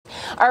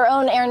Our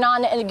own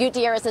Hernan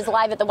Gutierrez is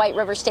live at the White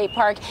River State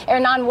Park.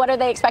 Hernan, what are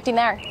they expecting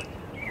there?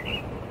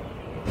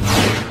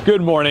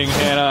 Good morning,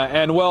 Hannah.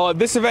 And well,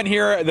 this event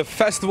here, the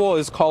festival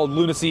is called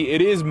Lunacy.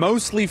 It is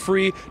mostly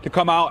free to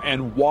come out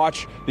and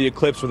watch the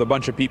eclipse with a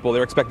bunch of people.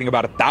 They're expecting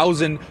about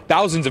thousands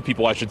of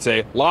people, I should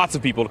say, lots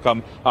of people to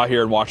come out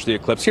here and watch the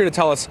eclipse. Here to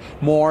tell us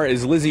more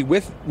is Lizzie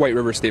with White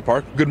River State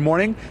Park. Good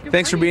morning.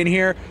 Thanks for being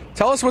here.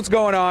 Tell us what's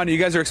going on. You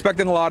guys are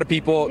expecting a lot of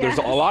people. Yes.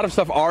 There's a lot of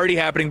stuff already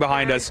happening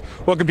behind us.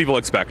 What can people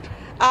expect?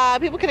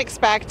 People can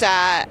expect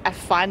a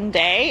fun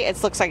day.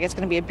 It looks like it's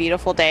going to be a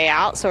beautiful day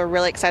out, so we're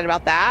really excited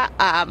about that.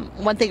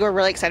 One thing we're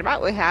really excited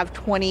about, we have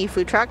 20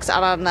 food trucks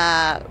out on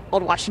the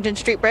Old Washington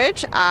Street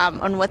Bridge,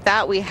 and with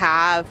that we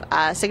have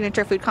a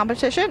signature food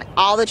competition.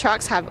 All the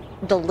trucks have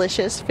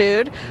delicious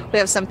food. We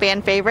have some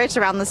fan favorites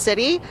around the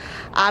city,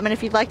 and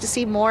if you'd like to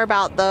see more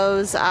about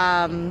those,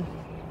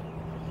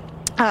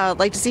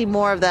 like to see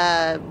more of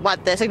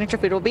what the signature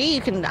food will be,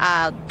 you can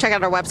check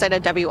out our website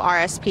at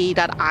wrsp.in/eclipse.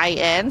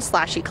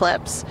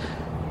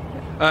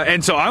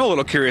 And so I'm a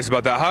little curious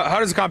about that. How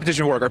does the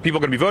competition work? Are people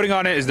going to be voting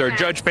on it? Is there a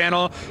judge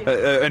panel?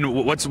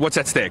 And what's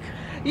at stake?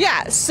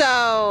 Yeah,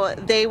 so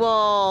they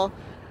will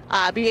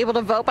be able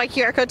to vote by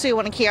QR code. So you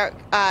want to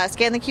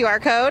scan the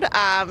QR code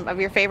of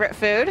your favorite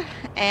food,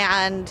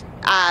 and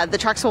the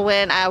trucks will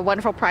win a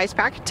wonderful prize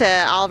pack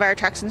to all of our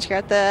attractions here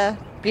at the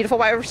beautiful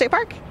White River State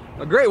Park.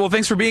 Great. Well,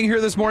 thanks for being here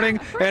this morning.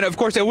 And of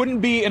course, it wouldn't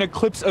be an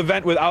eclipse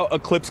event without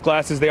eclipse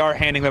glasses. They are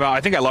handing them out.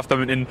 I think I left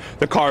them in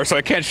the car, so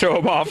I can't show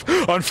them off,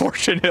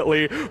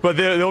 unfortunately. But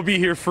they'll be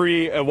here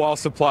free while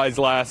supplies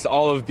last.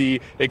 All of the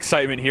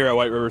excitement here at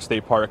White River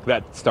State Park,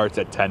 that starts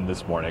at 10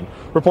 this morning.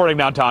 Reporting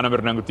downtown, I'm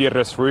Hernan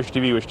Gutierrez for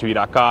WishTV,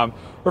 WishTV.com,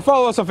 or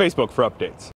follow us on Facebook for updates.